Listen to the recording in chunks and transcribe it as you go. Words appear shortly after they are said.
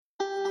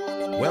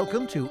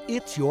Welcome to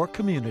It's Your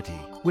Community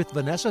with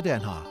Vanessa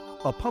Denha,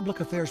 a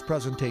public affairs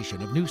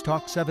presentation of News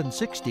Talk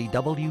 760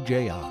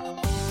 WJR.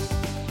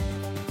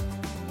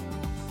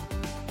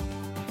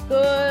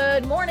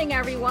 Good morning,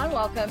 everyone.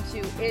 Welcome to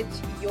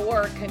It's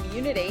Your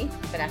Community.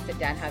 Vanessa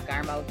Denha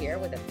Garmo here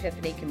with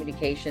Epiphany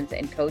Communications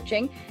and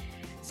Coaching.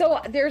 So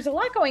there's a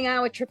lot going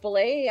on with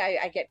AAA.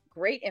 I get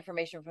great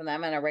information from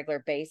them on a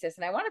regular basis,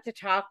 and I wanted to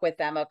talk with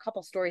them a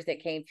couple stories that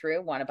came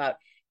through. One about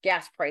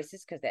gas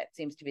prices, because that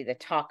seems to be the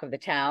talk of the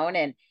town,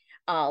 and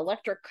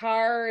electric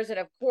cars. And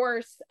of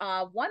course,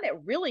 one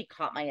that really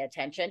caught my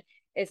attention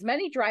is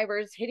many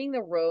drivers hitting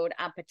the road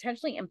on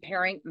potentially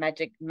impairing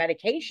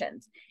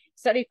medications.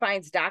 Study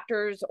finds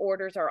doctors'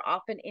 orders are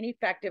often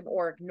ineffective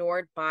or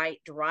ignored by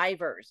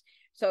drivers.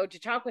 So to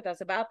talk with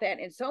us about that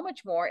and so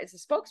much more is the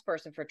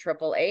spokesperson for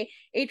AAA.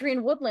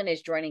 Adrienne Woodland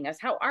is joining us.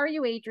 How are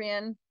you,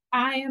 Adrienne?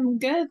 I am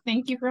good.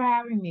 Thank you for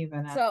having me,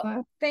 Vanessa.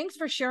 So thanks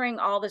for sharing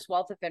all this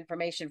wealth of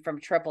information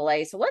from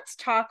AAA. So let's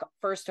talk,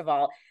 first of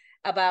all,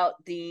 about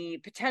the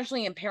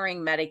potentially impairing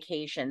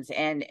medications.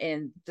 And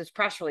in this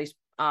press release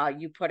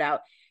you put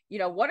out,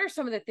 what are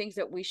some of the things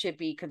that we should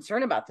be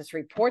concerned about, this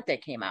report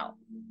that came out?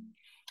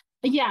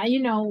 Yeah,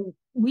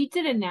 we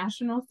did a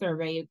national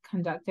survey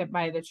conducted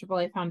by the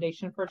AAA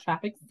Foundation for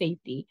Traffic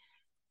Safety,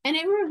 and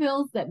it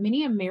reveals that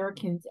many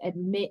Americans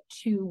admit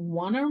to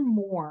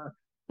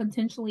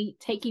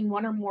taking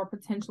one or more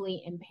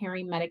potentially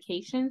impairing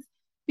medications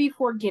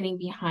before getting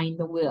behind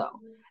the wheel.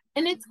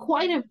 And it's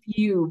quite a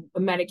few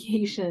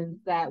medications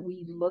that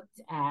we looked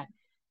at,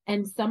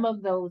 and some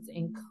of those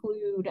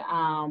include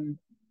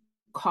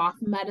cough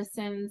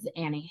medicines,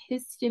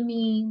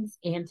 antihistamines,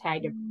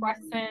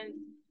 antidepressants,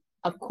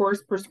 of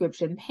course,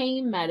 prescription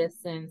pain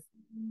medicines,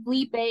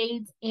 sleep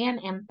aids, and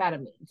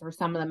amphetamines are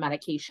some of the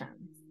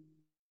medications.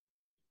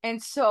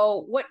 And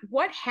so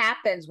what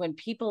happens when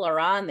people are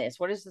on this?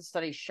 What is the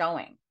study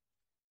showing?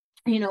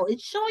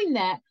 It's showing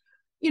that,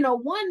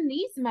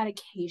 these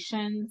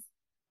medications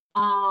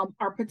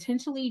are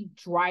potentially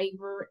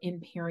driver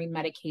impairing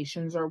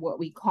medications, or what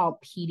we call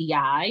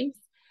PDIs.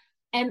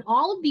 And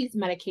all of these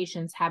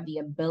medications have the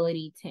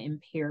ability to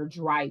impair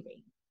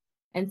driving.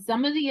 And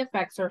some of the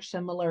effects are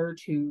similar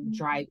to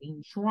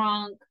driving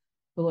drunk,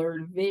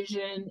 blurred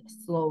vision,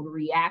 slowed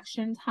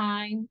reaction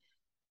time.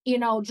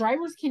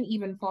 Drivers can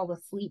even fall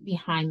asleep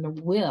behind the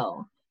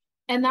wheel.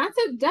 And that's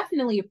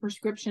definitely a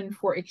prescription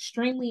for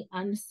extremely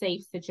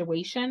unsafe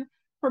situation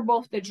for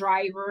both the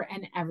driver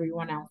and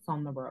everyone else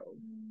on the road.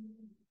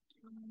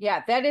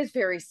 Yeah, that is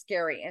very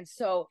scary. And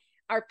so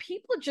are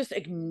people just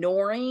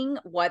ignoring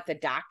what the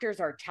doctors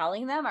are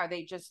telling them? Are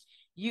they just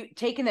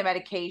taking the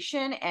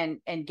medication and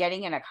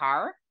getting in a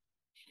car?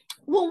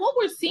 Well, what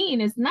we're seeing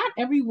is not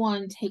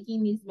everyone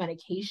taking these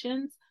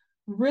medications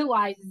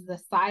realizes the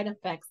side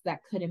effects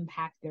that could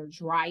impact their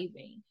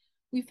driving.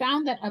 We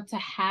found that up to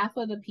half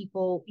of the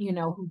people,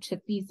 who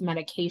took these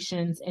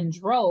medications and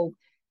drove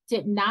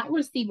did not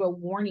receive a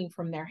warning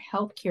from their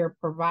healthcare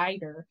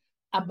provider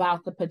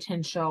about the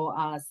potential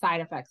side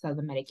effects of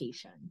the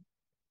medication.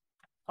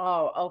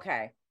 Oh,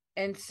 okay.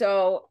 And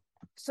so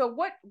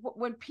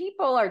when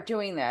people are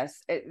doing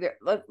this,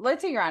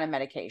 let's say you're on a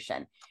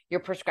medication, you're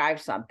prescribed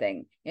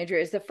something, Andrew,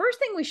 is the first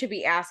thing we should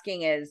be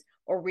asking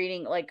or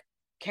reading, like,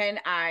 can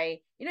I,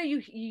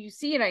 you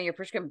see it on your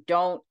prescription,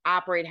 don't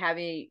operate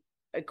heavy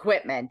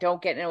equipment,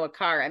 don't get into a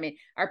car. I mean,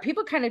 are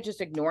people kind of just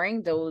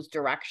ignoring those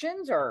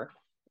directions, or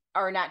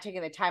are not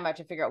taking the time out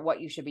to figure out what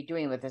you should be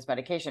doing with this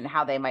medication,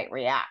 how they might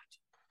react?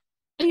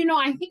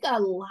 I think a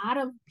lot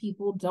of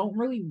people don't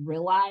really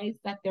realize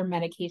that their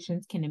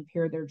medications can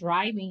impair their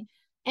driving,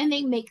 and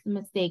they make the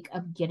mistake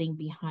of getting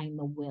behind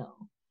the wheel.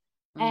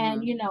 Mm-hmm.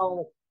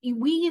 And,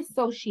 we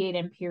associate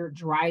impaired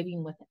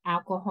driving with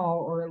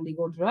alcohol or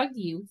illegal drug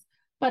use,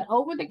 but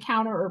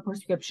over-the-counter or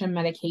prescription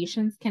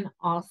medications can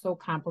also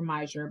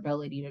compromise your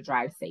ability to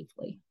drive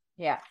safely.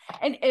 Yeah.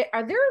 And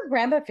are there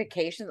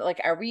ramifications?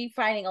 Like, are we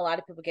finding a lot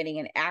of people getting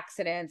in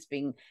accidents,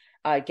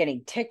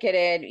 getting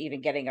ticketed,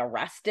 even getting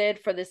arrested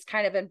for this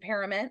kind of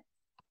impairment?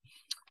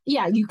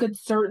 Yeah, you could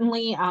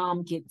certainly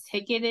get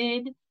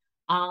ticketed.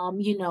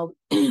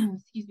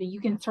 Excuse me, you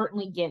can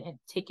certainly get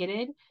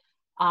ticketed.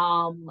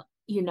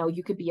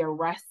 You could be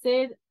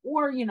arrested,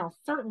 or,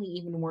 certainly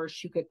even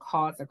worse, you could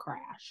cause a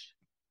crash.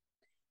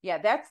 Yeah,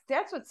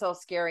 that's what's so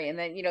scary. And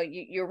then,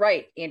 you're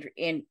right,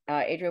 Adrienne,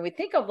 we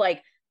think of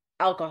like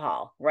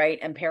alcohol, right?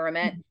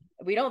 Impairment.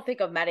 Mm-hmm. We don't think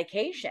of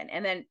medication.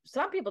 And then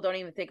some people don't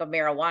even think of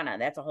marijuana.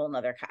 That's a whole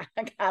nother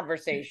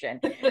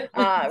conversation.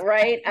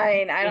 Right. I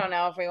mean, I don't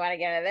know if we want to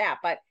get into that,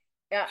 but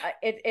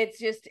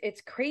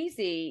it's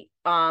crazy.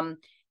 I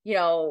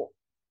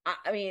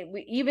mean,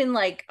 we even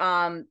like,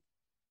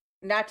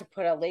 not to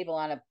put a label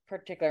on a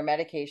particular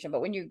medication, but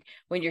when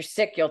you're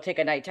sick, you'll take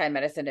a nighttime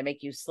medicine to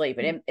make you sleep,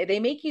 and they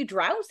make you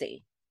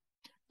drowsy.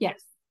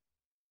 Yes.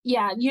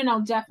 Yeah,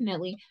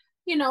 definitely.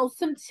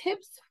 Some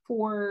tips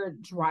for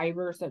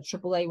drivers that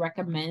AAA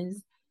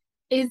recommends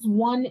is,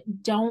 one,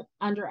 don't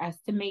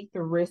underestimate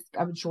the risk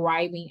of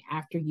driving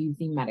after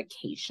using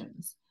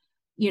medications.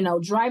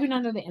 Driving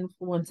under the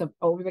influence of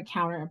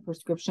over-the-counter and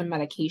prescription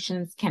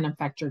medications can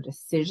affect your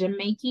decision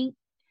making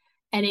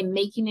and in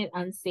making it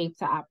unsafe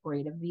to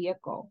operate a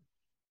vehicle.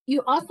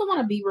 You also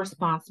want to be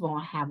responsible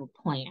and have a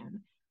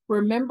plan.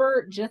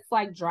 Remember, just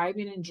like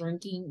driving and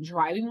drinking,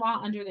 driving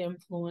while under the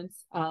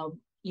influence of,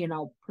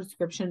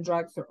 prescription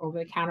drugs or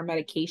over-the-counter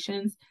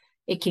medications,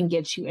 it can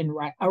get you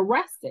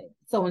arrested.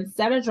 So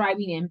instead of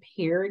driving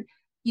impaired,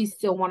 you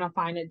still want to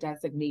find a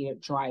designated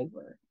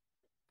driver.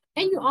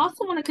 And you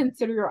also want to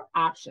consider your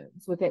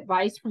options. With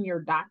advice from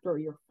your doctor or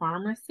your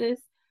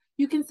pharmacist,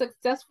 you can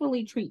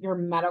successfully treat your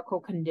medical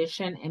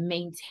condition and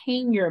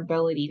maintain your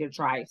ability to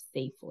drive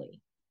safely.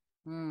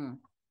 And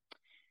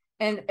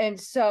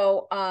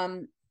so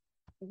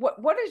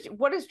what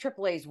is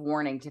AAA's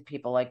warning to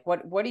people? Like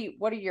what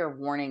are your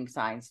warning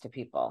signs to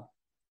people?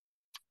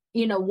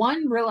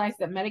 One, realize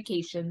that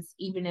medications,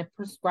 even if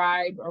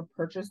prescribed or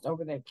purchased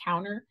over the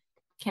counter,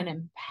 can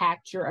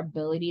impact your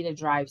ability to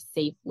drive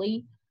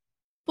safely.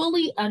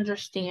 Fully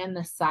understand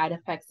the side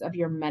effects of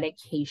your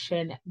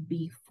medication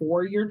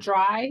before your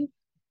drive.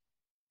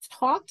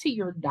 Talk to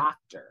your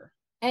doctor.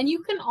 And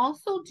you can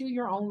also do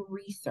your own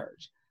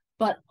research.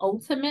 But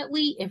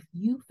ultimately, if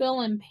you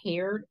feel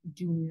impaired,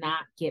 do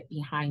not get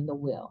behind the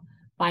wheel.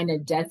 Find a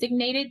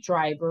designated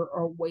driver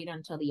or wait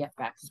until the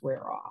effects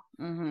wear off.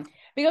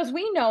 Because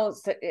we know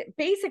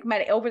basic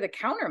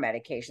over-the-counter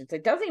medications,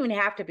 it doesn't even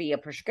have to be a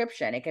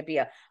prescription. It could be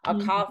a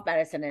cough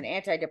medicine, an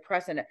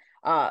antidepressant,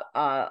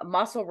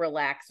 muscle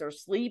relaxer,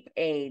 sleep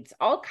aids,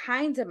 all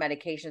kinds of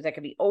medications that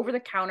could be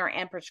over-the-counter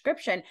and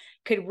prescription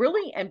could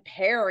really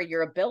impair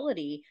your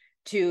ability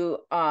to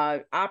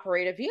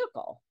operate a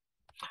vehicle.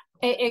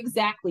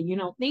 Exactly.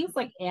 Things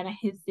like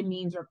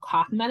antihistamines or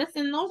cough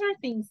medicine, those are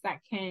things that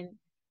can,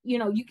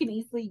 you can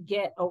easily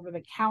get over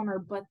the counter,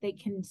 but they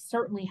can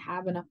certainly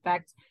have an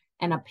effect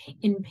and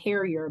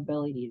impair your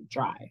ability to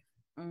drive.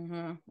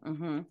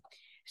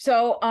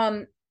 So,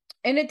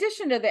 in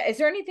addition to that, is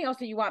there anything else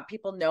that you want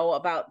people to know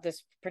about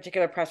this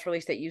particular press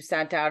release that you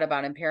sent out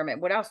about impairment?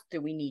 What else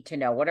do we need to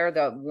know? What are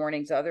the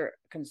warnings, other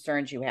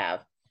concerns you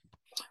have?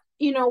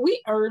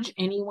 We urge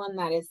anyone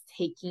that is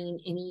taking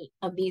any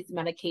of these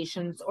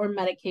medications or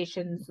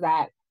medications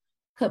that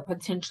could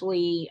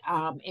potentially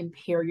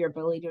impair your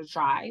ability to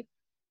drive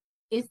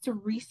is to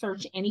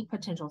research any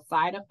potential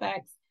side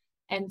effects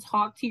and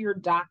talk to your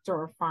doctor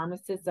or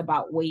pharmacist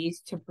about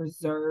ways to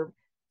preserve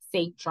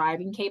safe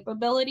driving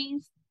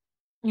capabilities.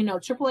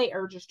 AAA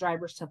urges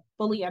drivers to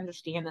fully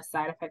understand the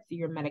side effects of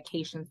your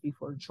medications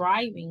before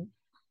driving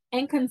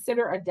and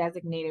consider a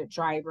designated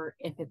driver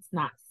if it's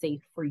not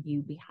safe for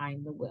you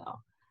behind the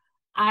wheel.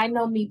 I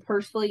know me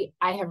personally,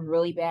 I have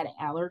really bad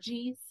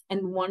allergies.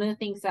 And one of the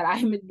things that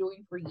I've been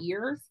doing for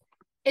years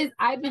is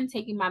I've been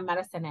taking my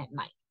medicine at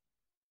night.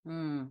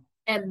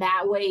 And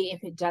that way,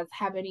 if it does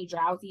have any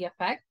drowsy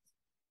effects,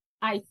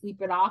 I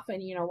sleep it off.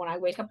 And, when I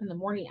wake up in the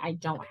morning, I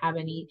don't have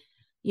any,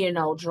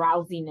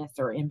 drowsiness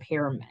or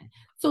impairment.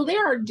 So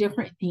there are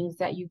different things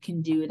that you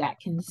can do that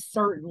can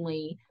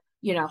certainly,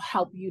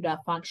 help you to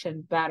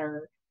function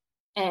better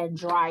and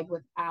drive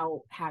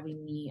without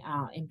having the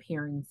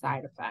impairing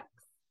side effects.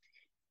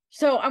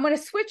 So I'm going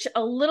to switch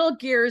a little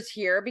gears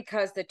here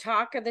because the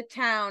talk of the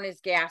town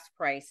is gas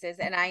prices.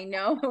 And I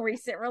know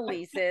recent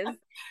releases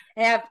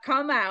have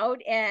come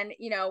out and,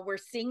 we're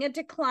seeing a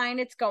decline.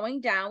 It's going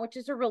down, which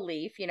is a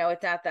relief.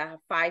 It's not the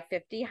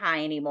 550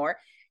 high anymore.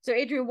 So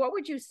Adrienne, what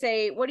would you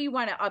say? What do you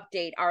want to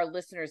update our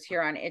listeners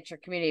here on It's Your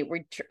Community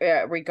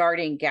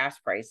regarding gas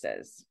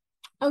prices?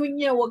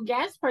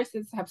 Gas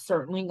prices have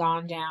certainly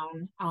gone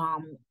down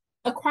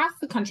across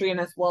the country and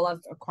as well as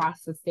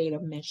across the state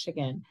of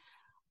Michigan.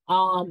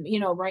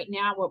 Right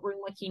now, what we're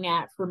looking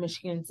at for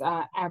Michigan's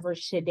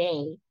average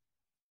today,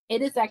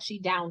 it is actually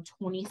down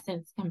 20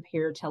 cents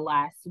compared to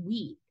last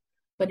week,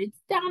 but it's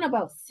down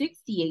about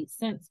 68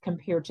 cents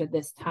compared to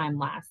this time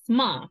last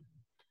month.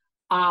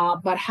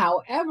 But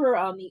however,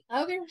 on the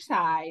other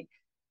side,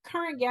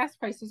 current gas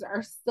prices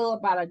are still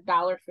about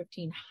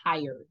 $1.15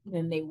 higher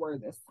than they were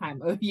this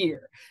time of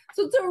year.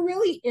 So it's a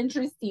really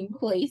interesting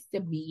place to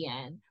be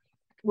in,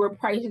 where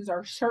prices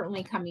are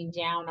certainly coming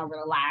down over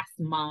the last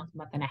month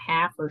and a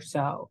half or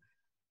so,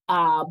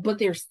 but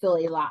they're still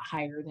a lot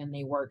higher than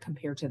they were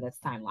compared to this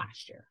time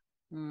last year.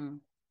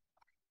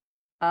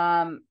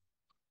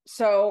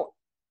 So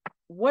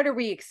what are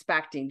we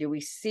expecting? Do we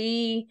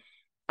see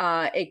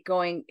it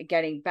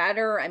getting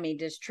better? I mean,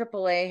 does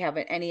AAA have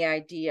any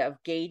idea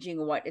of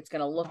gauging what it's going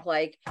to look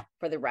like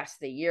for the rest of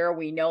the year?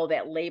 We know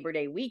that Labor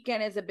Day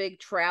weekend is a big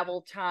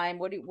travel time.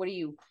 What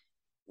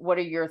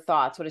are your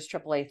thoughts? What is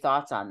AAA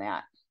thoughts on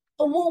that?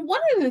 Well,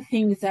 one of the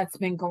things that's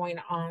been going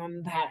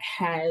on that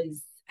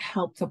has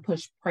helped to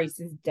push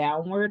prices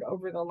downward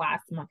over the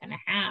last month and a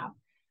half,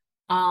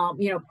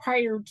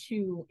 prior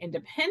to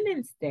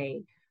Independence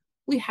Day,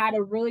 we had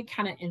a really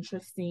kind of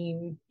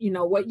interesting,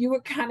 what you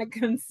would kind of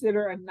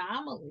consider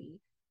anomaly,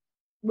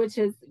 which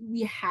is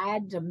we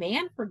had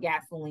demand for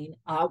gasoline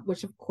up,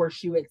 which of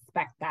course you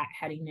expect that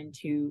heading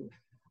into,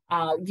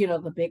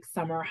 the big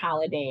summer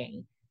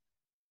holiday.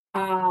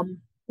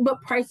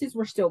 but prices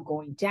were still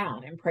going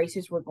down, and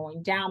prices were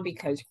going down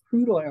because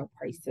crude oil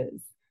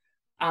prices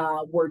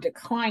were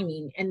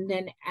declining. And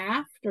then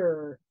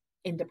after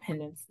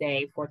Independence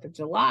Day, 4th of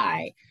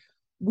July,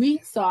 we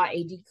saw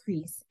a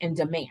decrease in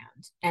demand.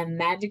 And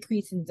that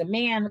decrease in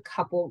demand,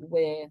 coupled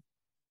with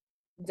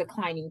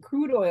declining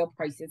crude oil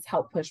prices,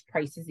 helped push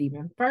prices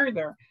even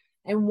further.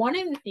 And one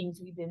of the things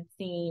we've been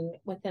seeing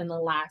within the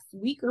last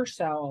week or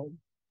so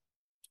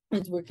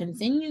is we're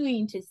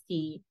continuing to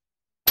see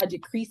a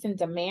decrease in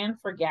demand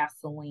for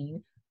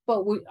gasoline,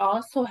 but we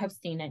also have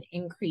seen an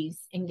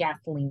increase in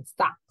gasoline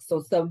stocks. So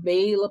it's the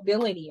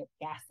availability of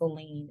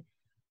gasoline.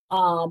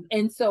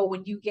 And so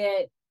when you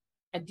get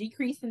a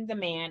decrease in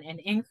demand, an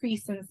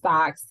increase in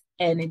stocks,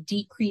 and a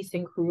decrease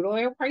in crude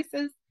oil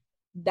prices,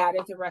 that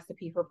is a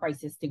recipe for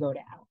prices to go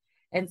down.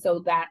 And so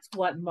that's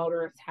what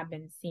motorists have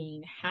been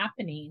seeing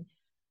happening.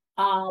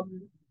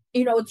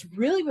 It's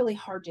really, really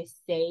hard to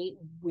say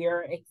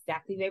where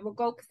exactly they will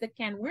go, because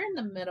again, we're in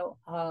the middle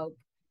of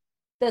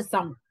the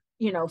summer.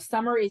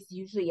 Summer is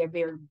usually a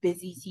very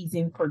busy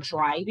season for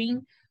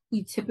driving.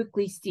 We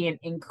typically see an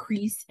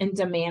increase in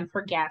demand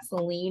for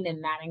gasoline,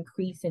 and that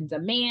increase in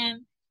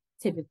demand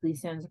typically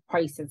sends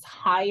prices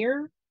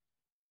higher.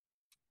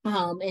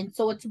 And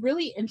so it's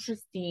really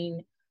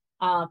interesting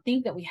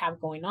thing that we have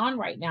going on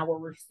right now, where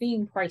we're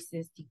seeing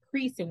prices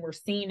decrease and we're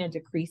seeing a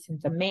decrease in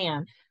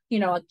demand.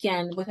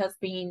 Again, with us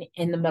being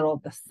in the middle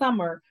of the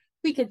summer,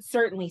 we could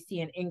certainly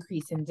see an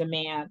increase in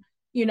demand,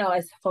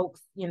 as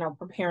folks,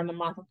 prepare in the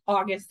month of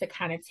August to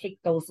kind of take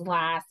those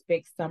last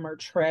big summer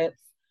trips.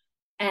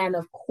 And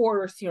of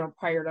course,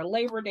 prior to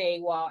Labor Day,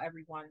 while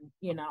everyone,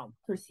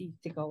 proceeds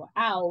to go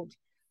out.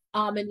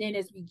 And then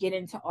as we get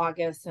into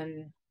August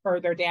and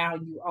further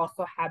down, you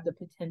also have the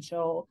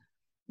potential,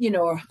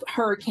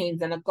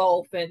 hurricanes in the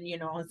Gulf. And,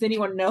 as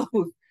anyone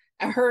knows,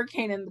 a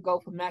hurricane in the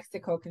Gulf of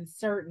Mexico can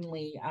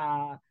certainly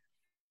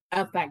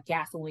affect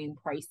gasoline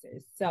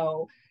prices.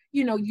 So,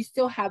 you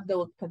still have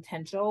those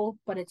potential,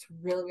 but it's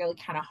really, really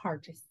kind of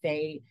hard to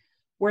say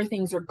where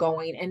things are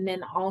going. And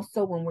then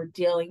also when we're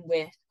dealing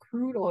with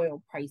crude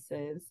oil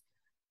prices,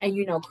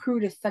 and,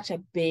 crude is such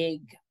a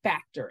big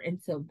factor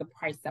into the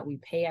price that we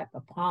pay at the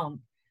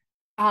pump.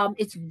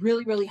 It's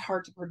really, really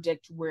hard to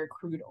predict where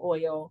crude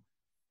oil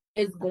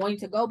is going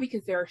to go,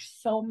 because there are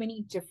so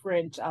many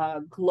different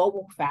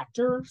global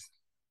factors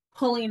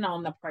pulling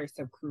on the price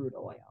of crude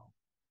oil.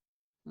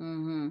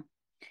 Mm-hmm.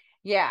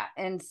 Yeah.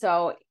 And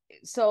so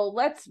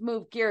let's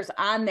move gears.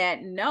 On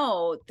that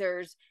note,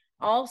 there's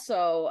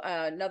also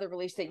another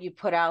release that you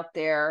put out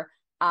there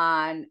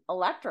on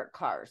electric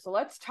cars. So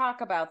let's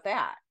talk about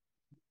that.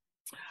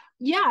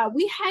 Yeah,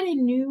 we had a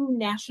new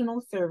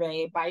national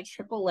survey by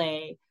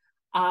AAA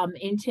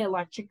into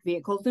electric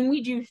vehicles, and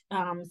we do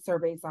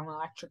surveys on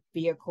electric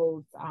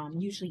vehicles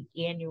usually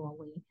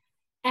annually.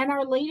 And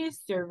our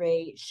latest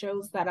survey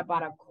shows that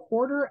about a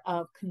quarter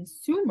of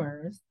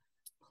consumers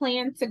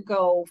plan to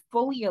go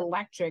fully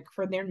electric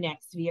for their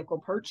next vehicle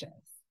purchase.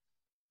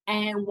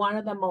 And one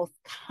of the most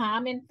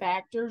common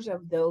factors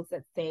of those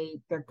that say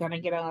they're going to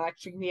get an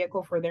electric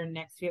vehicle for their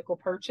next vehicle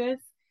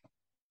purchase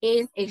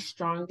is a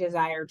strong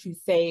desire to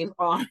save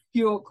on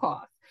fuel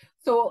costs.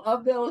 So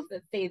of those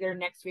that say their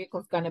next vehicle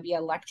is going to be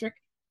electric,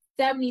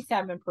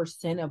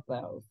 77% of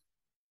those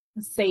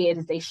say it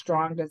is a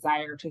strong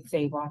desire to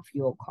save on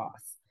fuel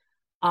costs.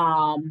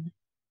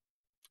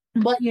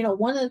 But,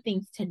 one of the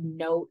things to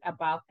note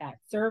about that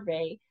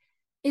survey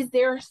is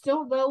there are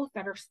still those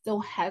that are still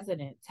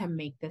hesitant to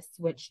make the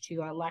switch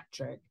to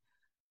electric.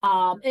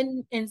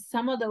 And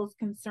some of those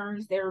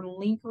concerns, there are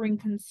lingering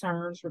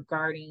concerns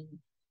regarding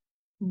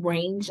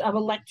range of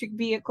electric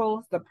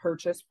vehicles, the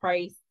purchase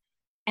price,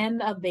 and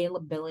the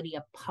availability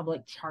of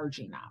public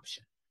charging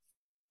options.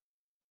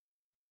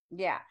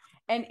 Yeah.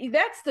 And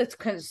that's the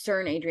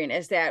concern, Adrienne,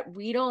 is that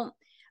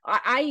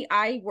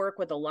I work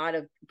with a lot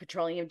of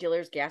petroleum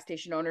dealers, gas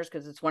station owners,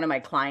 because it's one of my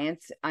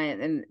clients,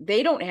 and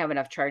they don't have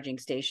enough charging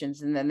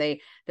stations. And then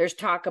there's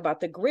talk about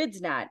the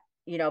grids not,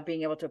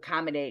 being able to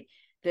accommodate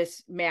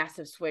this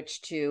massive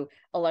switch to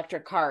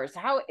electric cars.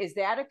 How is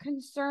that a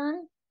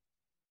concern?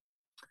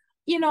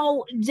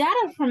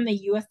 Data from the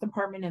U.S.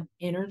 Department of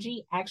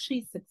Energy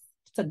actually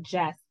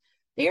suggests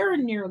there are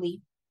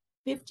nearly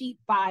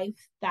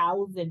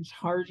 55,000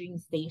 charging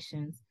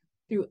stations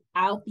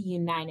throughout the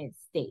United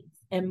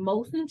States. And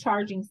most new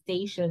charging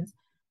stations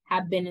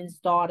have been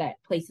installed at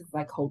places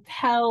like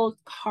hotels,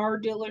 car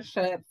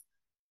dealerships,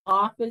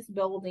 office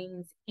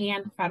buildings,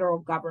 and federal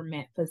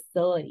government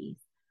facilities.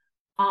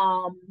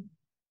 So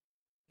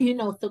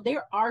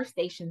there are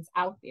stations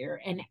out there,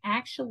 and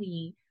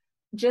actually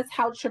just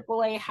how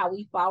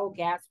we follow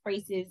gas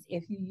prices,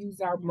 if you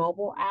use our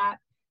mobile app,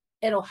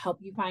 it'll help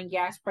you find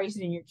gas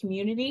prices in your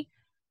community.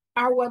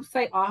 Our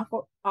website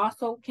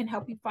also can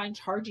help you find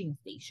charging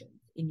stations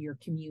in your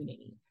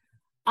community.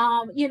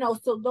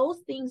 So those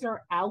things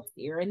are out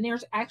there, and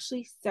there's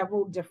actually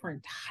several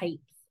different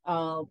types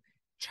of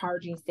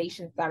charging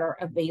stations that are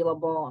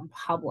available in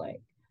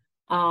public.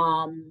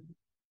 And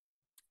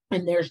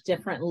there's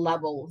different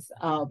levels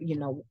of,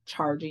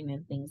 charging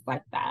and things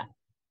like that.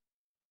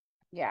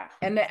 Yeah.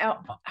 And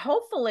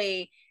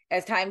hopefully,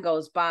 as time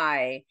goes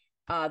by,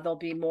 there'll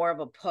be more of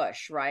a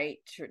push, right,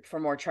 for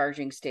more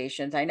charging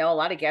stations. I know a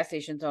lot of gas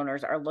stations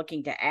owners are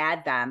looking to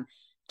add them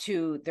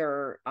to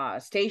their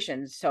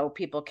stations so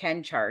people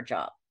can charge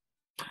up.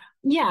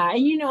 Yeah,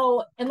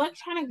 and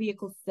electronic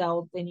vehicle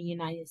sales in the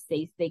United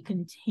States, they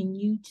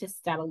continue to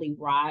steadily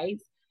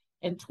rise.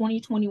 In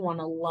 2021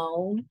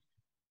 alone,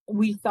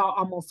 we saw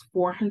almost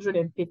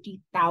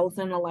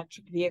 450,000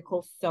 electric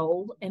vehicles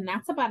sold, and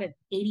that's about an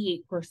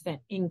 88%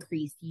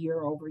 increase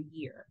year over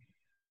year.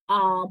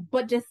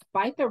 But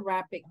despite the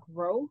rapid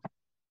growth,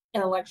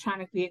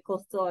 electronic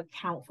vehicles still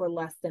account for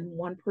less than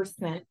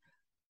 1%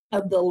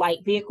 of the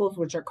light vehicles,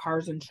 which are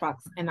cars and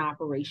trucks in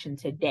operation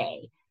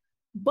today.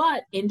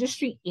 But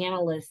industry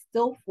analysts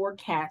still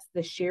forecast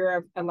the share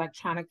of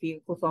electronic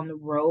vehicles on the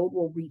road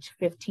will reach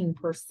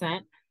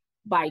 15%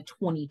 by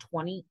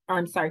 2020, or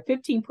I'm sorry,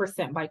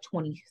 15% by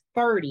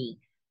 2030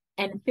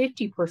 and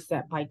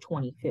 50% by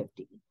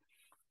 2050.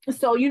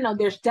 So,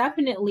 there's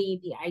definitely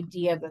the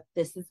idea that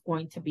this is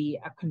going to be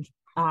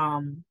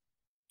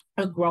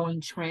a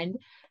growing trend.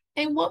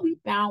 And what we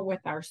found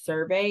with our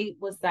survey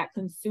was that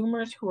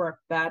consumers who are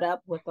fed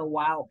up with the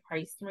wild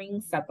price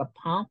swings at the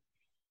pump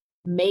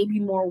may be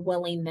more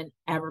willing than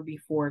ever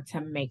before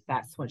to make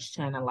that switch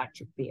to an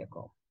electric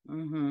vehicle.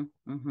 Mm-hmm,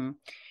 mm-hmm.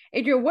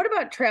 Adrian, what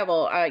about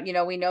travel?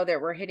 We know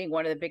that we're hitting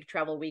one of the big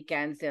travel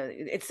weekends.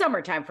 It's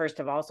summertime, first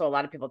of all, so a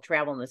lot of people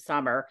travel in the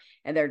summer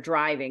and they're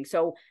driving.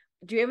 So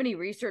do you have any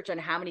research on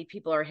how many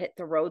people are hit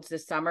the roads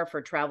this summer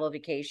for travel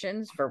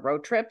vacations, for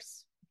road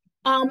trips?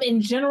 In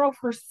general,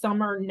 for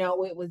summer,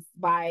 no, it was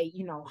by,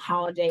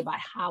 holiday by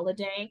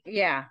holiday.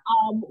 Yeah.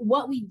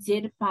 What we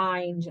did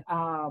find,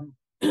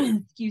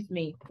 excuse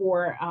me,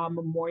 for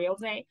Memorial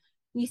Day,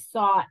 we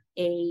saw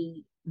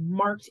a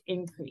marked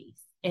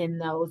increase in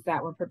those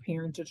that were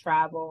preparing to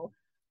travel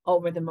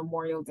over the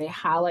Memorial Day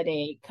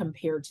holiday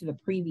compared to the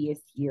previous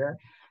year.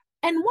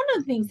 And one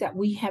of the things that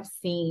we have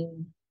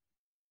seen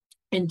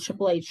in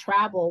AAA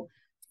travel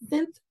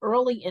since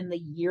early in the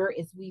year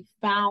is we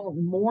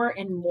found more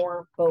and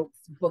more folks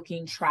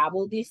booking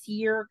travel this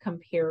year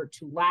compared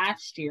to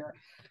last year.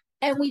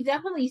 And we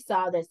definitely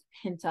saw this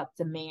pent up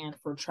demand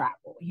for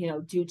travel,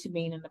 due to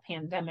being in the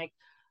pandemic,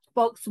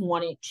 folks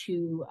wanted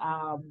to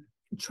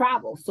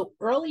travel. So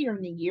earlier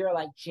in the year,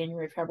 like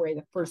January, February,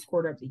 the first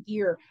quarter of the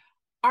year,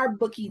 our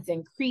bookings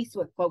increased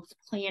with folks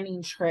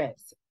planning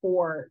trips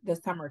for the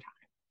summertime.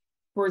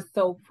 For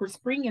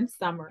spring and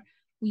summer,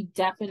 we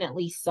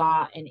definitely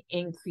saw an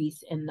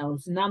increase in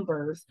those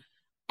numbers.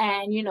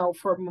 And,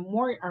 for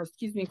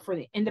for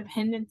the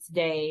Independence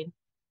Day,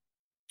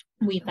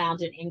 we found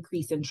an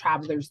increase in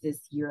travelers this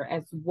year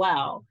as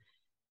well.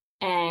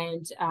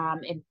 And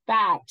in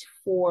fact,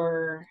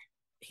 for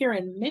here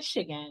in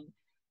Michigan,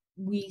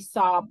 we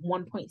saw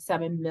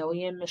 1.7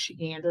 million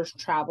Michiganders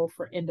travel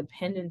for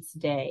Independence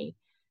Day.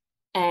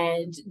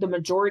 And the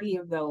majority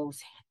of those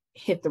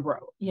hit the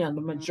road. The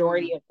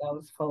majority of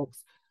those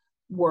folks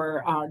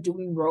were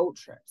doing road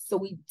trips. So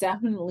we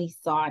definitely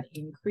saw an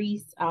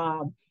increase.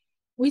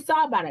 We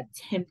saw about a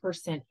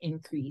 10%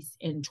 increase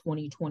in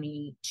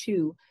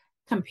 2022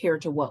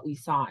 compared to what we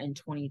saw in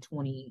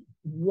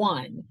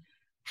 2021.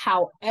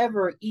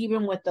 However,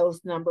 even with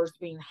those numbers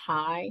being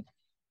high,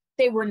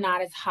 they were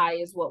not as high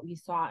as what we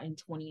saw in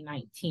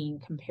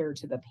 2019 compared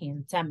to the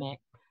pandemic.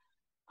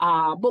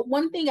 But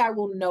one thing I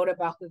will note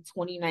about the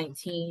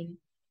 2019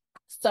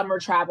 summer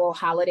travel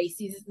holiday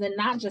season, and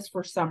not just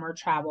for summer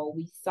travel,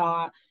 we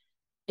saw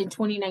in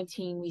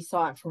 2019, we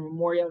saw it for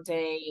Memorial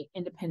Day,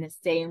 Independence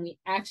Day, and we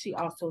actually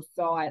also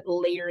saw it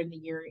later in the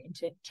year in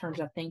terms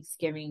of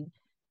Thanksgiving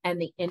and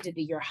the end of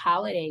the year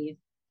holidays,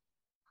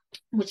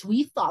 which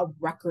we saw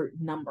record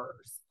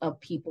numbers of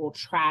people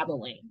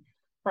traveling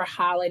for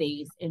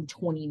holidays in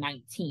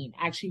 2019,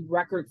 actually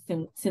records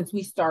since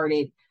we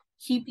started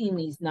keeping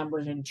these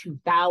numbers in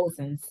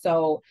 2000.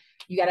 So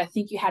you got to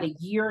think you had a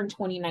year in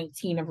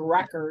 2019 of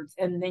records,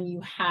 and then you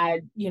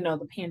had,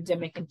 the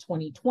pandemic in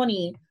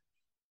 2020,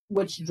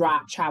 which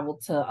dropped travel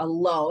to a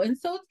low. And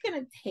so it's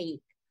going to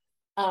take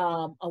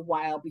a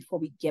while before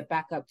we get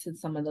back up to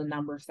some of the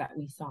numbers that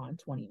we saw in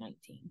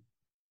 2019.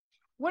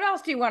 What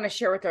else do you want to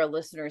share with our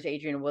listeners,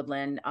 Adrian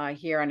Woodland,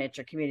 here on It's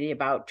Your Community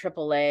about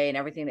AAA and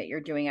everything that you're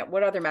doing?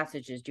 What other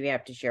messages do you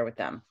have to share with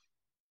them?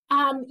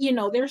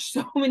 There's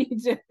so many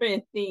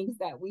different things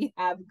that we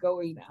have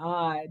going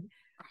on.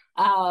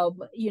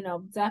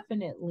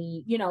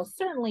 Definitely,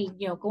 certainly,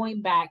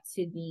 going back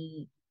to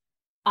the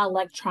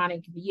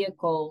electronic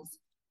vehicles,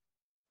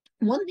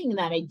 one thing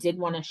that I did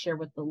want to share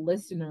with the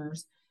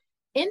listeners,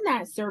 in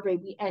that survey,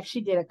 we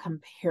actually did a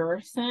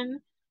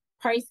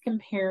price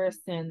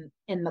comparison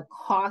in the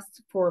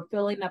cost for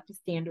filling up a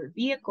standard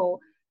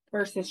vehicle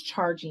versus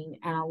charging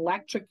an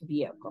electric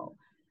vehicle.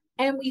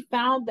 And we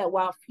found that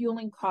while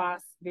fueling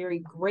costs vary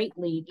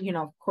greatly,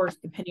 of course,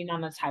 depending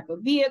on the type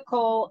of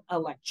vehicle,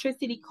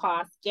 electricity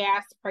costs,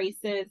 gas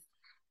prices,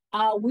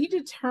 we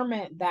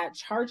determined that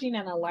charging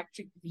an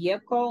electric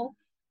vehicle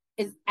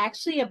is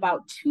actually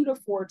about 2 to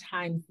 4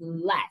 times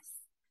less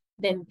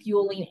than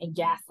fueling a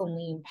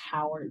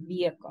gasoline-powered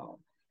vehicle.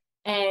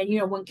 And,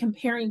 when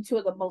comparing two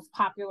of the most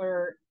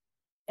popular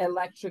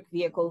electric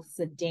vehicles,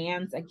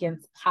 sedans,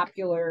 against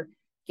popular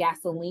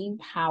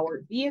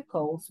gasoline-powered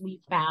vehicles, we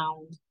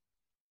found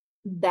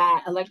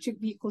that electric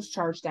vehicles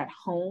charged at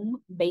home,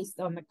 based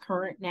on the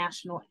current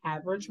national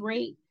average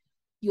rate,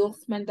 you'll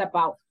spend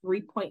about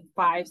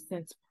 3.5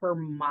 cents per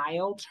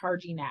mile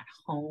charging at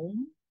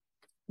home,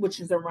 which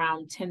is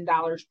around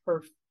 $10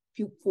 per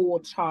full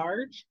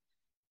charge.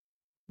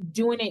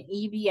 Doing an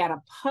EV at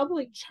a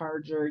public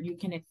charger, you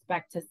can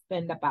expect to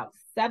spend about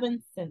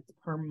 7 cents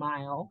per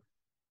mile,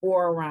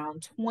 or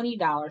around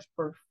 $20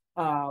 per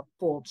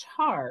full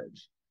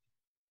charge.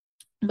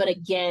 But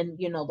again,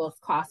 those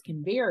costs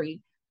can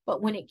vary.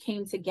 But when it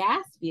came to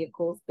gas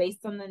vehicles,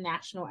 based on the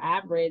national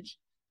average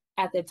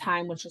at the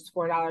time, which was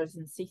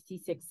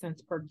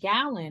 $4.66 per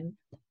gallon,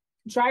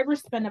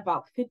 drivers spend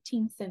about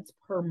 15 cents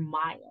per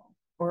mile,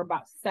 or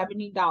about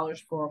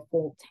 $70 for a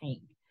full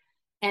tank.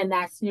 And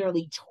that's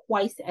nearly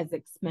twice as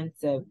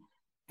expensive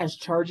as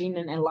charging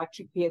an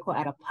electric vehicle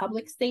at a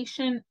public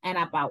station, and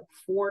about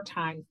 4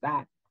 times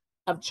that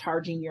of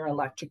charging your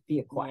electric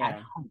vehicle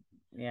at home.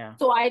 Yeah.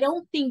 So I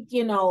don't think,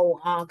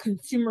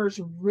 consumers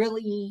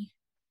really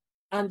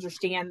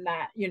understand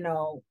that,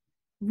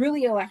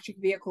 really electric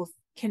vehicles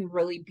can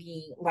really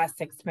be less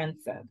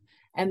expensive.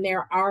 And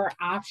there are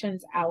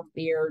options out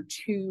there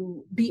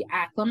to be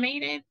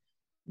acclimated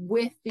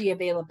with the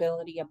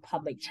availability of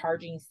public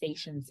charging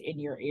stations in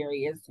your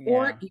areas,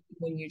 or even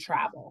when you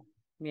travel.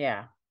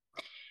 Yeah.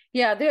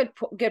 Yeah,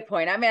 good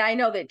point. I mean, I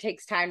know that it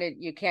takes time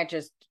you can't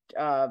just,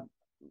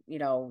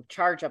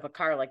 charge up a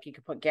car like you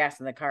could put gas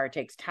in the car. It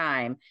takes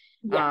time.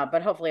 Yeah.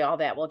 But hopefully all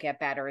that will get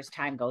better as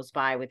time goes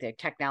by with the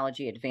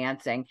technology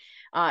advancing.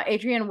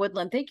 Adrienne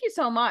Woodland, thank you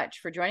so much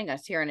for joining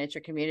us here on It's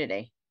Your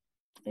Community.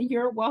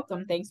 You're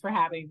welcome. Thanks for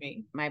having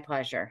me. My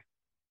pleasure.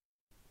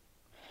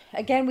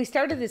 Again, we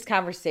started this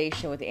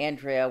conversation with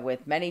Andrea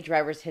with many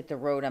drivers hit the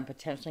road on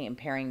potentially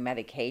impairing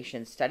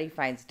medications. Study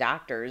finds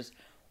doctors'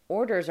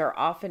 orders are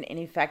often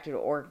ineffective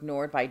or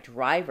ignored by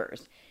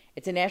drivers.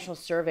 It's a national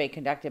survey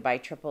conducted by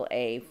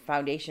AAA,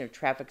 Foundation of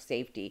Traffic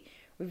Safety,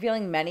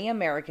 revealing many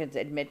Americans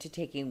admit to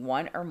taking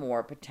one or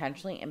more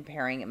potentially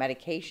impairing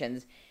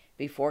medications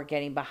before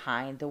getting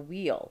behind the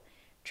wheel.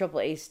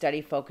 AAA's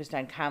study focused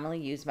on commonly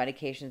used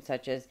medications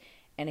such as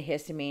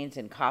antihistamines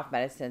and cough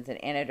medicines and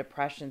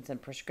antidepressants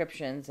and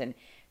prescriptions and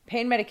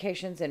pain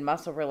medications and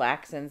muscle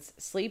relaxants,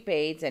 sleep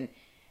aids, and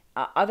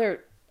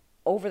other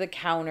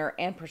over-the-counter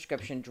and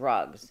prescription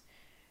drugs.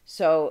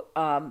 So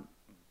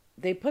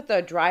they put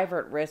the driver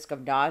at risk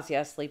of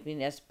nausea,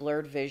 sleepiness,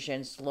 blurred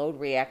vision, slowed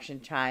reaction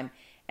time,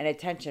 and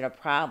attention to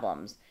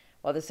problems.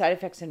 While the side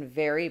effects can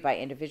vary by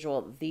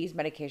individual, these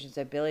medications'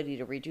 ability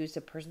to reduce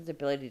a person's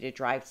ability to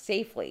drive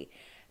safely.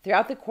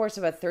 Throughout the course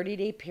of a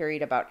 30-day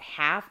period, about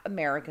half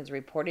Americans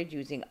reported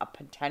using a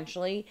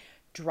potentially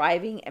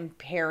driving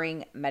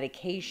impairing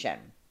medication.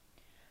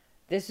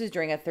 This is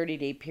during a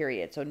 30-day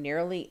period. So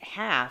nearly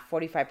half,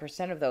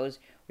 45% of those,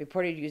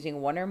 reported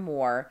using one or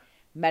more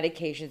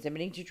medications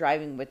admitting to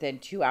driving within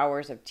 2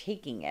 hours of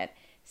taking it.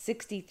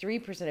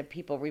 63% of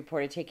people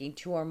reported taking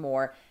 2 or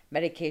more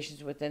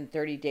medications within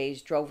 30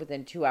 days drove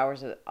within 2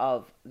 hours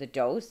of the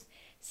dose.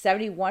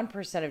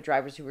 71% of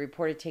drivers who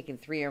reported taking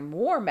 3 or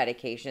more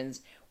medications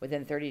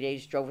within 30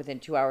 days drove within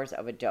 2 hours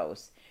of a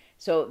dose.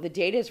 So the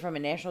data is from a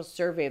national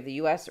survey of the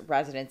U.S.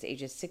 residents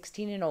ages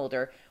 16 and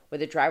older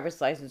with a driver's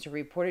license who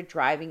reported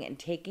driving and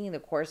taking the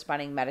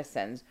corresponding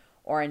medicines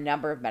or a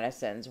number of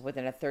medicines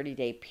within a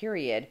 30-day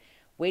period,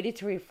 weighted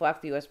to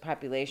reflect the U.S.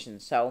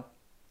 population. So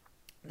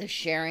the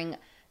sharing,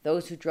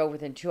 those who drove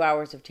within 2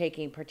 hours of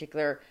taking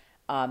particular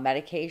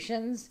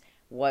medications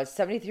was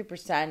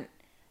 73%,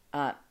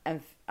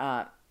 and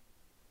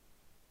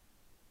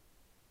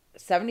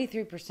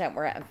 73%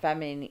 were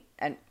amphetamine,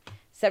 and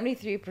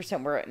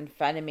 73% were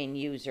amphetamine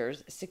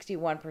users.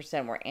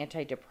 61% were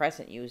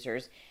antidepressant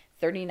users.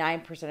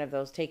 39% of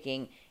those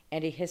taking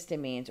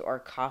antihistamines or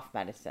cough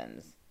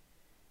medicines.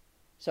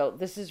 So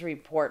this is a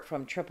report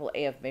from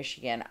AAA of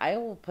Michigan. I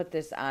will put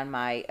this on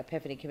my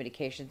Epiphany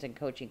Communications and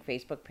Coaching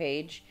Facebook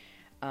page,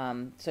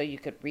 so you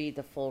could read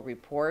the full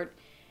report.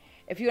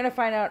 If you want to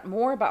find out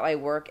more about my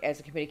work as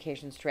a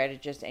communication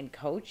strategist and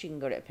coach, you can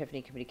go to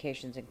Epiphany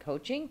Communications and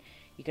Coaching.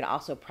 You can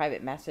also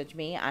private message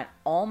me on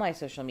all my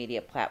social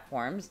media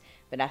platforms,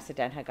 Vanessa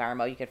Denha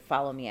Garmo. You can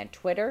follow me on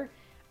Twitter,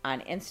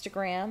 on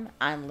Instagram,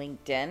 on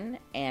LinkedIn,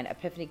 and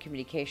Epiphany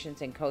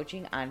Communications and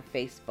Coaching on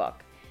Facebook.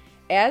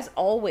 As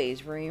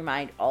always, we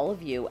remind all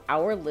of you,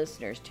 our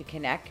listeners, to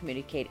connect,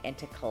 communicate, and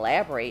to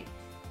collaborate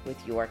with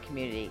your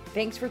community.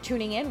 Thanks for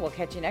tuning in. We'll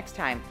catch you next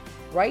time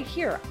right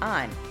here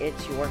on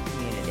It's Your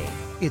Community.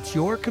 It's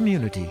Your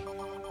Community,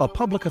 a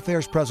public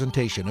affairs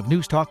presentation of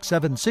News Talk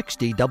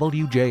 760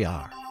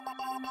 WJR.